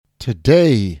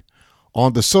Today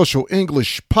on the Social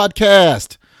English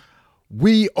Podcast,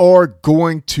 we are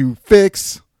going to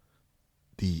fix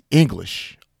the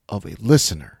English of a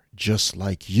listener just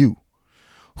like you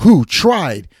who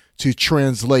tried to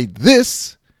translate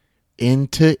this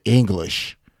into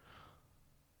English.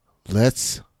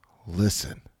 Let's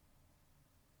listen.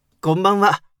 こんばん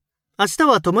は。明日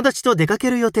は友達と出か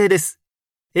ける予定です。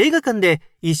映画館で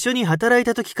一緒に働い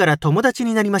た時から友達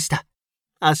になりました。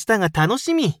明日が楽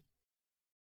しみ。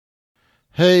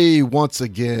Hey, once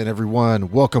again,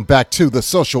 everyone. Welcome back to the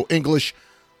Social English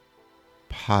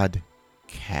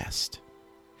Podcast.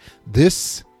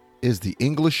 This is the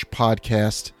English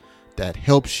podcast that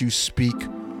helps you speak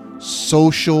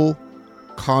social,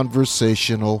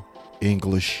 conversational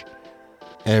English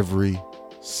every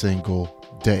single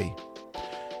day.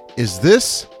 Is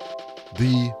this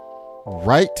the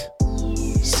right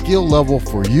skill level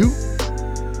for you?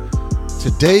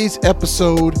 Today's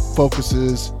episode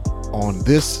focuses on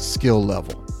this skill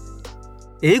level.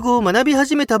 英語を学び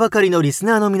始めたばかりのリス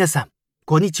ナーの皆さん、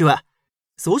こんにちは。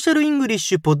ソーシャルイングリッ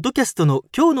シュポッドキャストの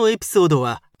今日のエピソード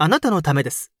はあなたのためで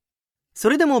す。そ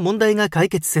れでも問題が解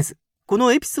決せず、こ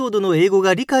のエピソードの英語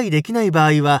が理解できない場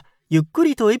合は、ゆっく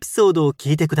りとエピソードを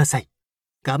聞いてください。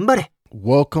頑張れ。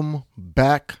Welcome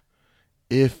back.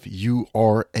 If you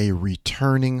are a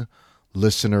returning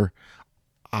listener,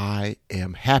 I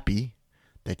am happy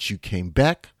that you came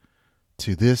back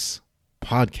to this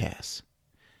podcast.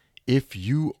 If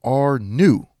you are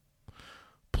new,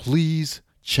 please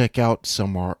check out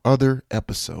some of our other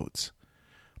episodes.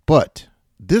 But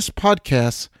this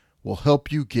podcast will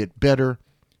help you get better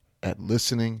at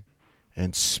listening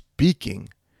and speaking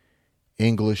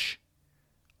English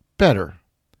better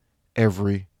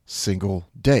every single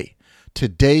day.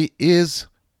 Today is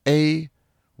a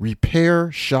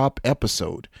repair shop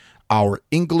episode, our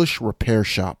English repair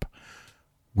shop.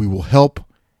 We will help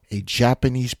a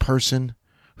Japanese person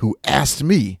who asked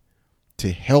me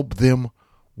to help them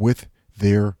with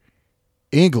their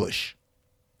English.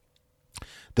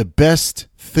 The best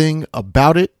thing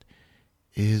about it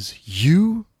is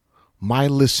you, my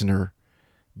listener,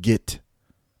 get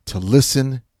to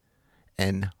listen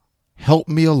and help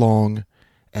me along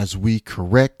as we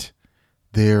correct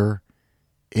their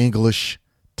English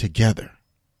together.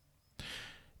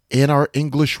 In our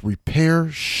English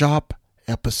repair shop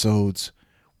episodes,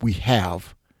 we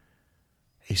have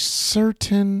a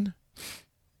certain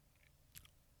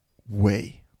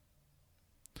way.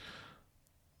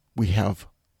 We have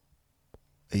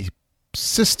a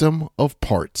system of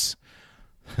parts.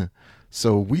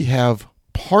 So we have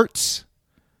parts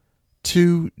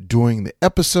to doing the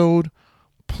episode.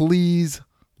 Please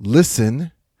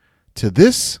listen to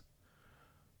this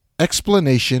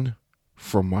explanation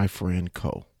from my friend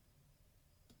Ko.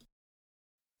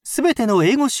 すべての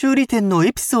英語修理店の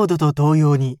エピソードと同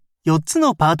様に4つ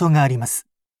のパートがあります。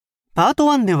パート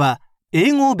1では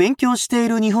英語を勉強してい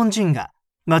る日本人が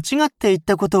間違って言っ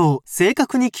たことを正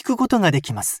確に聞くことがで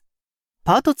きます。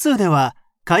パート2では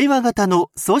会話型の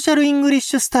ソーシャルイングリッ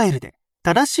シュスタイルで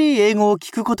正しい英語を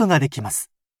聞くことができます。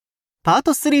パー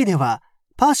ト3では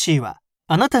パーシーは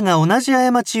あなたが同じ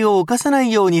過ちを犯さな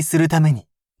いようにするために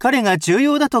彼が重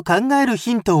要だと考える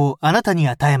ヒントをあなたに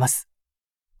与えます。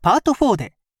パート4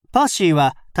でパーシー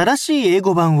は正しい英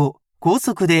語版を高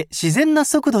速で自然な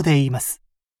速度で言います。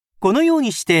このよう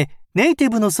にしてネイティ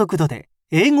ブの速度で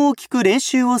英語を聞く練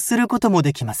習をすることも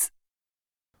できます。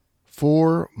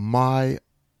For my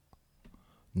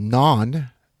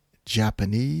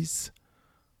non-Japanese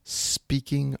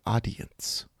speaking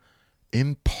audience,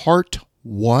 in part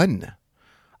 1,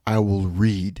 I will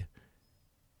read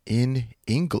in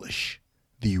English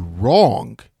the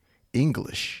wrong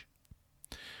English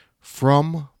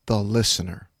from the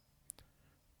listener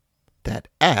that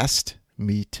asked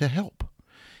me to help.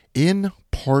 In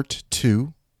part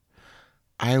 2,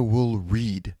 I will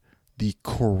read the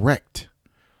correct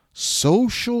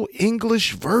social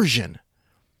English version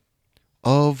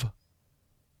of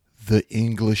the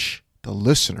English the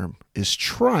listener is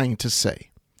trying to say.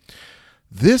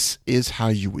 This is how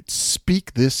you would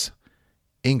speak this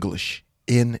English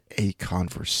in a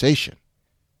conversation.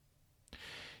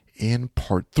 In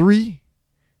part 3,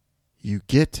 you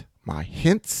get my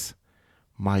hints,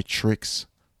 my tricks,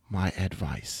 my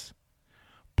advice.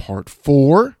 Part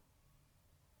 4,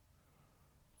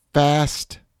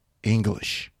 fast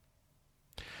English.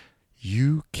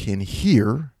 You can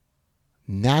hear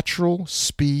natural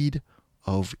speed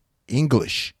of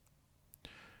English,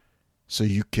 so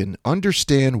you can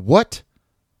understand what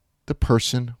the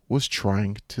person was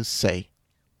trying to say.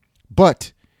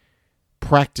 But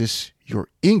practice your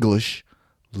English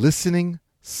listening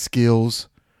skills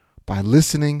by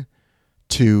listening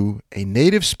to a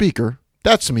native speaker,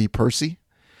 that's me, Percy,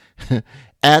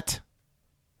 at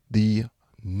the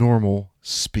normal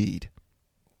speed.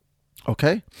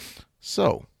 Okay?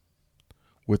 So,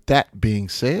 with that being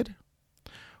said,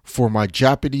 for my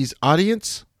Japanese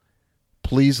audience,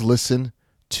 please listen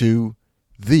to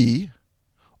the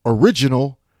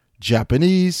original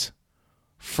Japanese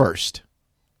first.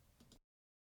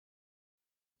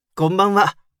 こんばん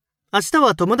は。明日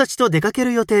は友達と出かけ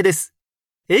る予定です。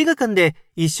映画館で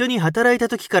一緒に働いた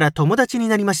時から友達に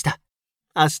なりました。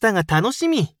明日が楽し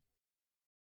み。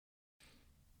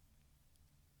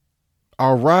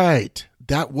All right.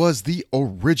 That was the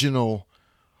original.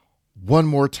 One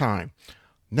more time.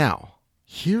 Now,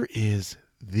 here is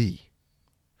the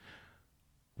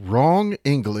wrong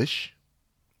English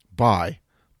by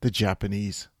the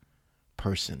Japanese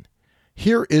person.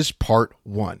 Here is part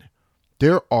 1.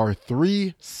 There are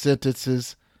 3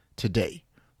 sentences today.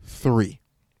 3.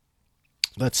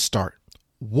 Let's start.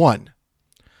 1.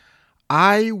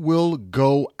 I will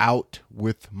go out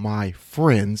with my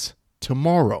friends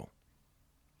tomorrow.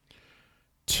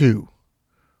 2.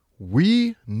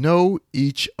 We know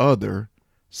each other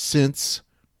since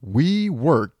we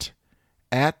worked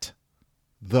at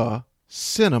the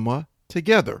cinema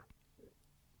together.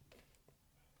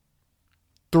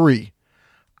 3.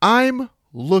 I'm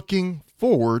looking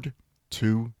forward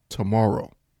to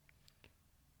tomorrow.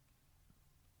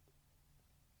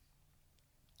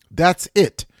 That's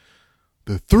it.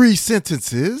 The 3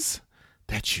 sentences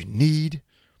that you need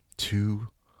to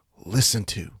listen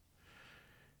to.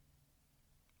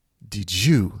 Did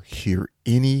you hear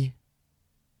any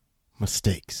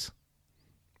mistakes?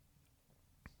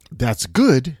 That's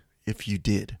good if you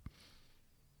did.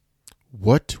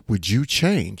 What would you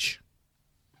change?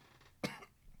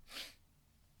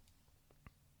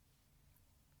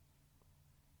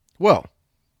 Well,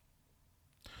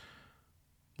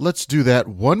 let's do that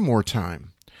one more time.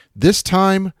 This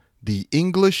time, the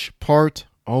English part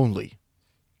only.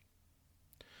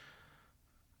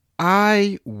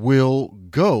 I will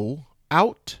go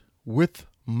out with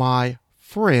my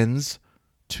friends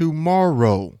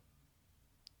tomorrow.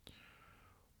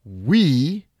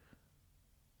 We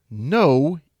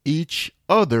know each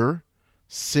other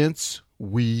since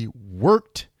we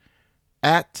worked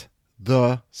at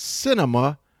the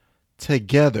cinema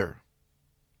together.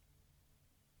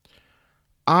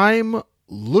 I'm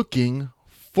looking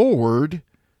forward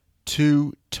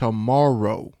to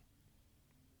tomorrow.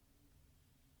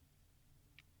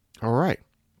 All right.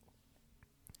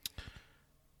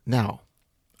 Now,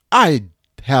 I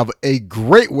have a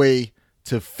great way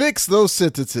to fix those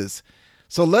sentences.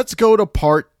 So let's go to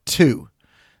part 2.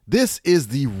 This is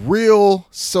the real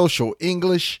social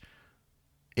English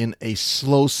in a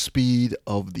slow speed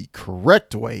of the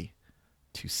correct way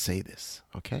to say this.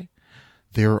 Okay?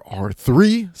 There are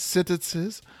 3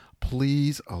 sentences.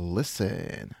 Please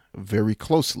listen very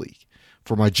closely.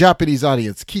 For my Japanese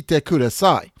audience, kite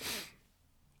kudasai.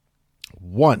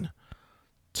 1.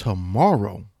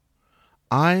 Tomorrow,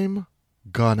 I'm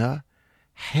gonna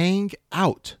hang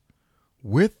out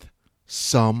with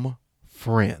some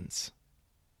friends.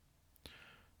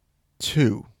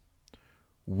 2.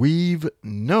 We've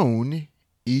known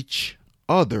each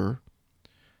other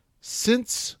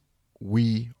since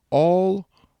we all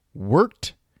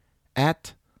worked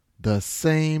at the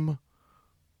same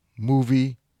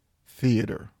movie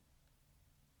theater.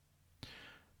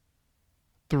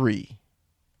 3.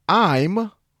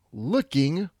 I'm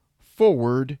looking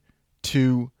forward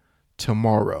to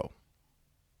tomorrow.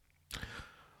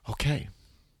 Okay,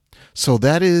 so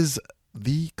that is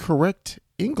the correct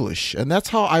English, and that's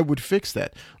how I would fix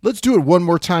that. Let's do it one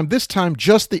more time. This time,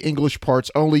 just the English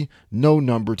parts only, no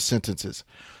numbered sentences.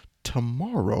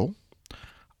 Tomorrow,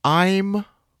 I'm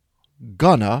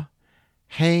gonna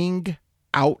hang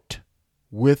out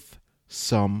with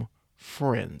some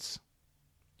friends.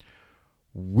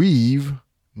 We've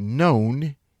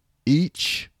known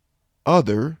each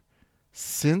other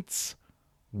since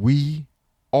we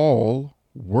all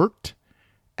worked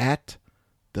at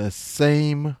the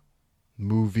same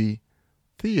movie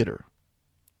theater.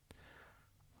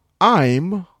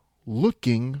 I'm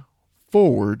looking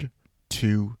forward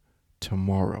to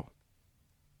tomorrow.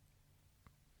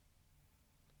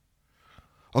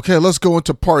 Okay, let's go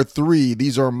into part 3.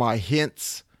 These are my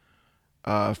hints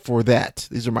for that.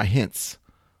 These are my hints.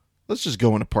 Let's just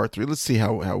go into part 3. Let's see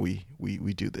how we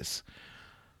do this.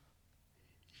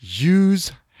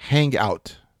 Use hang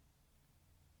out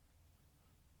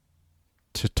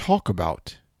to talk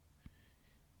about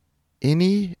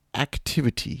any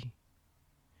activity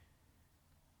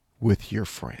with your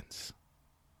friends.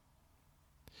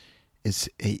 is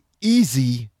an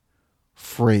easy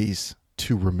phrase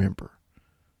to remember.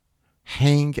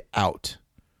 Hang out.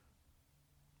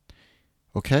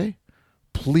 Okay?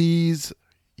 Please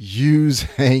use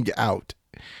hang out.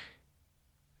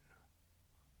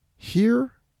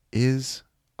 Here is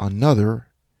another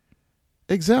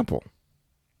example.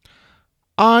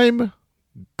 I'm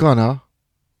gonna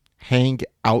hang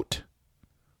out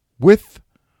with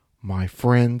my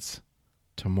friends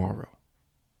tomorrow.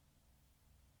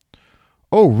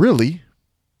 Oh, really?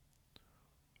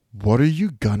 What are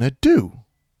you gonna do?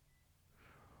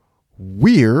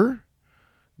 We're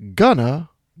gonna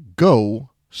go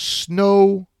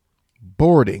snowboarding.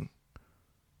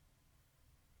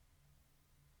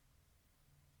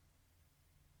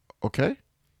 Okay?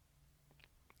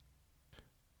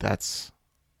 That's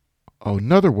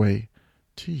another way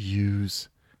to use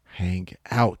hang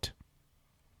out.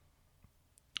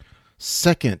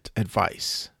 Second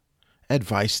advice.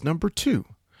 Advice number 2.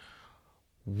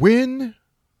 When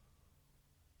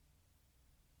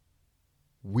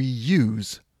we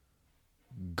use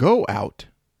go out,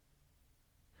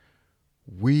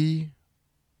 we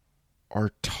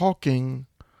are talking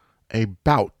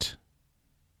about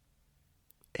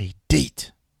a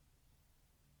date,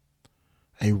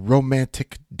 a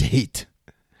romantic date.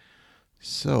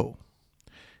 So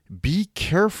be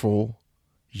careful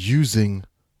using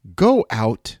go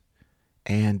out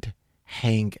and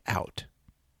hang out.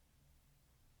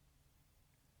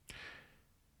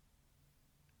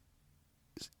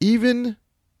 Even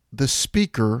the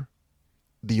speaker,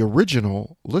 the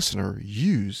original listener,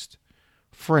 used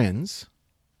friends.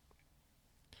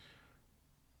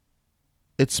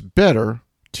 It's better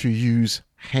to use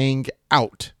hang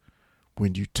out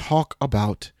when you talk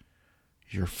about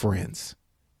your friends.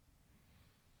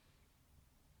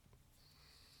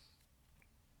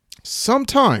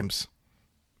 Sometimes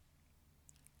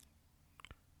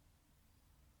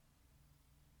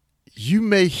you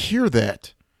may hear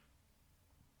that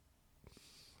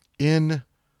in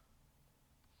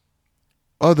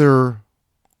other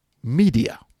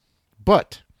media,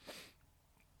 but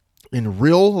in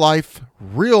real life,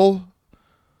 real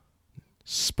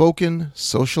spoken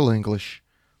social English,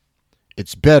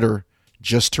 it's better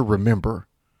just to remember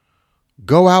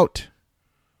go out,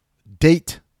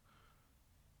 date,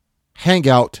 hang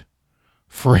out,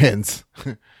 friends,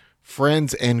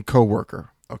 friends and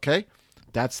coworker. Okay?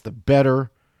 That's the better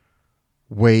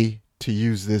way to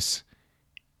use this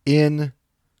in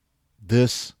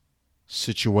this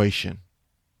situation.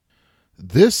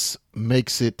 This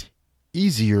makes it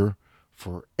easier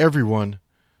for everyone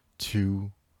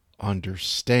to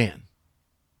understand.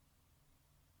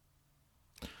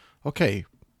 Okay,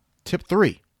 tip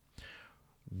 3.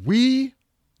 We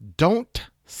don't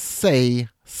say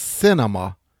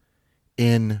cinema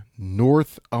in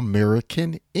North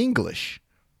American English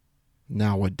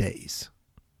nowadays.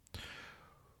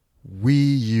 We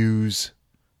use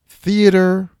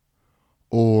theater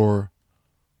or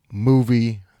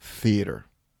movie theater.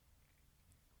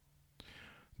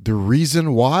 The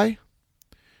reason why?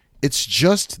 It's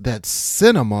just that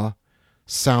cinema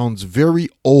sounds very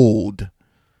old.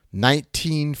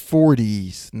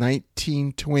 1940s,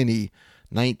 1920,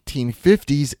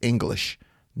 1950s English,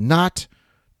 not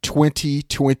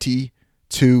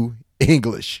 2022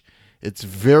 English. It's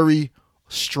very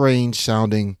strange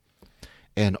sounding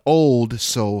and old,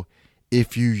 so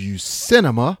if you use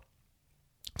cinema,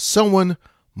 someone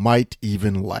might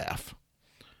even laugh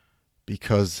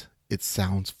because it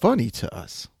sounds funny to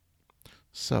us.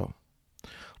 So,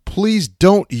 please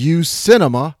don't use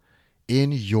cinema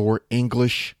in your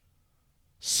English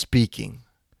speaking.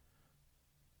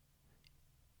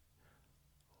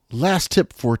 Last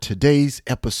tip for today's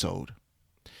episode.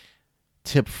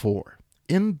 Tip 4.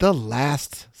 In the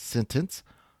last sentence,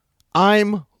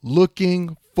 I'm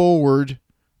looking forward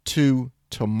to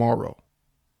tomorrow.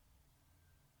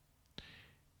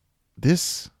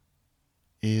 This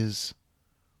is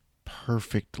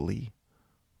perfectly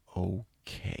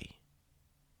okay.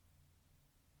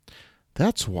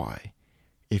 That's why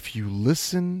if you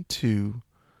listen to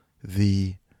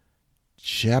the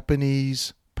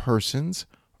Japanese person's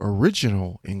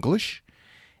original English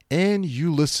and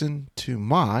you listen to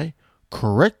my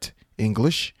correct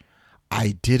English,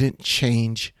 I didn't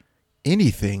change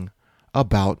anything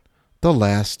about the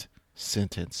last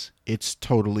sentence. It's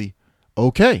totally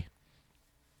okay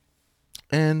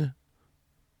and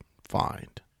fine.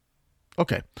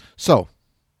 Okay, so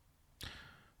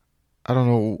I don't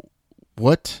know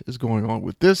what is going on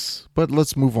with this, but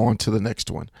let's move on to the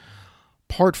next one.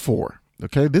 Part 4.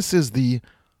 Okay, this is the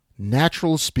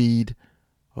natural speed.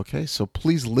 Okay, so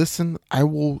please listen. I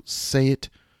will say it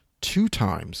 2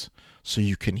 times so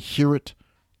you can hear it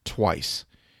twice.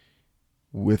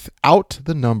 Without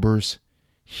the numbers,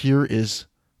 here is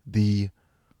the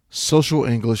Social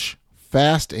English,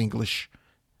 Fast English,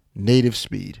 native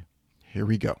speed. Here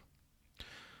we go.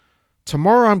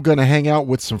 Tomorrow I'm going to hang out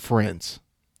with some friends.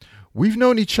 We've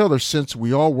known each other since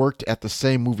we all worked at the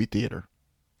same movie theater.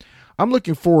 I'm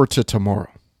looking forward to tomorrow.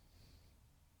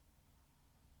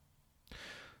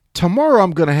 Tomorrow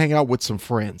I'm going to hang out with some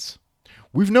friends.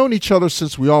 We've known each other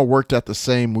since we all worked at the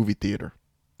same movie theater.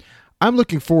 I'm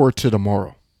looking forward to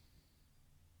tomorrow.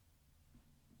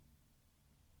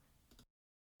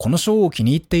 このショーを気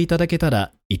に入っていただけた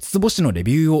ら、5つ星のレ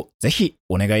ビューをぜひ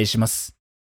お願いします。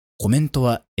コメント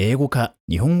は英語か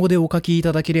日本語でお書きい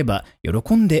ただければ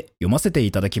喜んで読ませて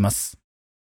いただきます。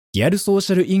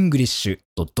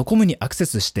realsocialenglish.com にアクセ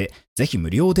スしてぜひ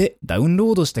無料でダウン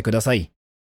ロードしてください。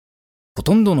ほ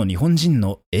とんどの日本人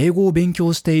の英語を勉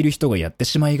強している人がやって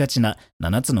しまいがちな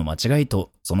7つの間違い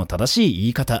とその正しい言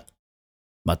い方。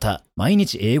また、毎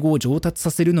日英語を上達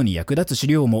させるのに役立つ資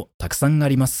料もたくさんあ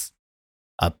ります。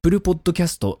Apple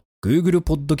Podcast、Google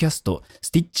Podcast、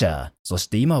Stitcher、そし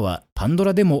て今はパンド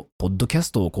ラでもポッドキャス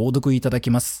トを購読いただ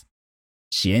きます。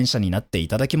支援者になってい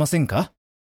ただけませんか？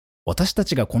私た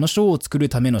ちがこのショーを作る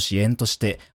ための支援とし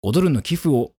て5ドルの寄付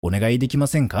をお願いできま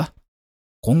せんか？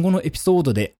今後のエピソー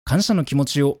ドで感謝の気持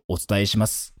ちをお伝えしま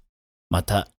す。ま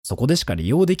た、そこでしか利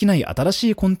用できない新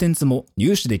しいコンテンツも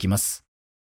入手できます。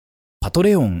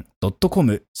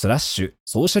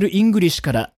patreon.com/socialenglish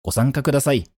からご参加くだ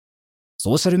さい。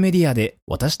ソーシャルメディアで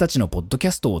私たちのポッドキ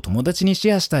ャストを友達にシ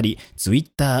ェアしたり、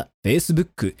Twitter、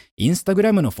Facebook、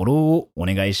Instagram のフォローをお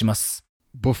願いします。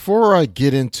Before I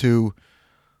get into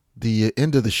the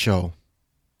end of the show,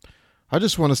 I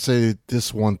just want to say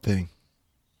this one thing.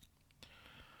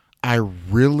 I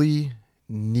really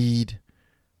need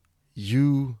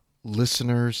you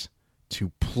listeners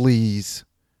to please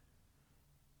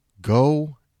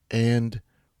go and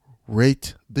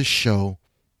rate the show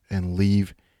and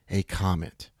leave a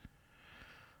comment.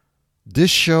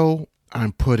 This show,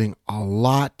 I'm putting a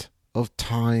lot of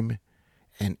time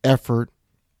and effort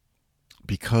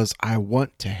because I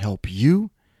want to help you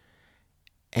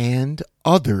and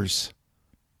others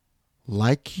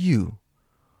like you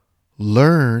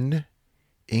learn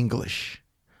English.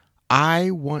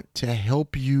 I want to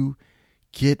help you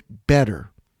get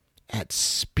better at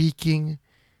speaking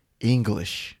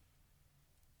English.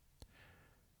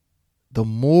 The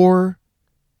more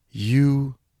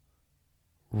you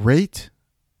rate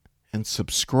and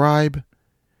subscribe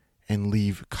and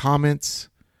leave comments,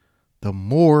 the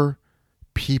more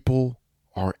people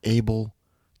are able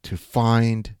to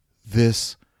find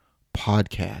this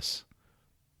podcast.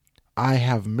 I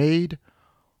have made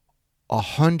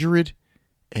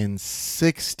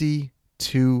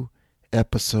 162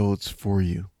 episodes for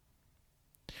you,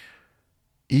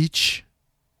 each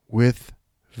with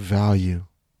value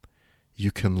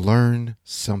you can learn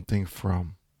something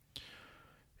from.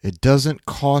 It doesn't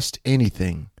cost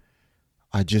anything.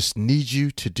 I just need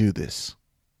you to do this.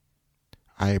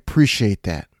 I appreciate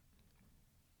that.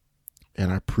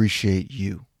 And I appreciate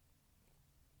you.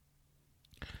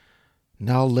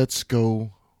 Now let's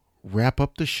go wrap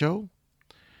up the show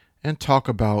and talk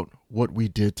about what we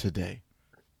did today.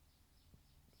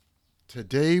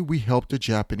 Today we helped a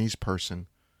Japanese person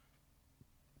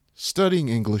studying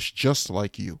English just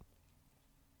like you.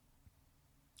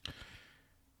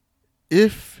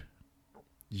 If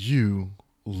you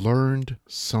learned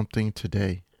something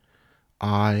today,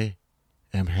 I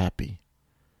am happy.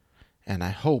 And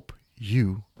I hope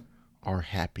you are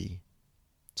happy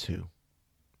too.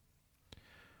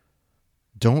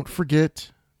 Don't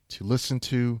forget to listen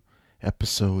to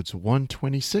episodes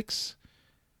 126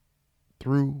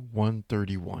 through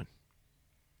 131.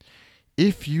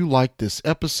 If you like this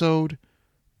episode,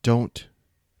 don't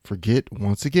forget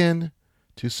once again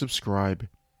to subscribe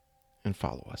and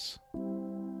follow us.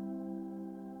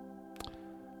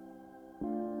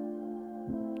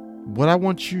 What I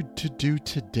want you to do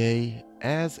today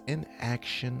as an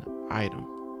action item,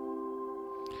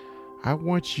 I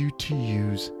want you to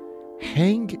use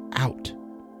hang out.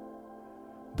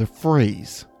 The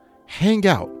phrase hang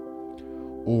out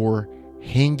or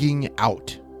hanging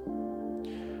out.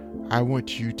 I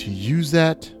want you to use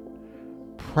that,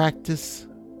 practice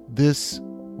this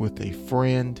with a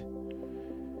friend,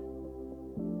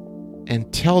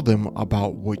 and tell them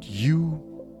about what you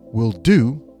will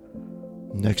do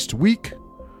next week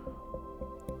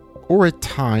or a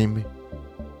time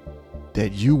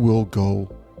that you will go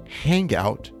hang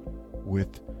out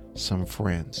with some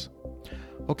friends.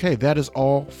 Okay, that is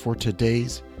all for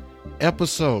today's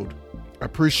episode I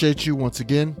appreciate you once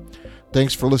again.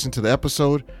 Thanks for listening to the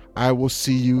episode. I will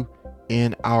see you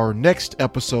in our next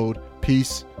episode.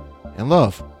 Peace and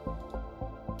love.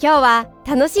 今日は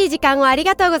楽しい時間をあり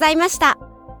がとうございました。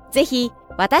ぜひ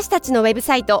私たちのウェブ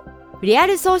サイト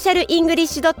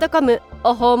realsocialenglish.com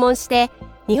を訪問して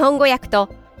日本語訳と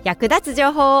役立つ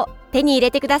情報を手に入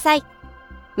れてください。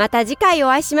また次回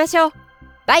お会いしましょう。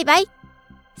バイバイ。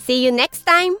See you next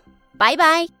time. Bye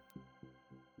bye.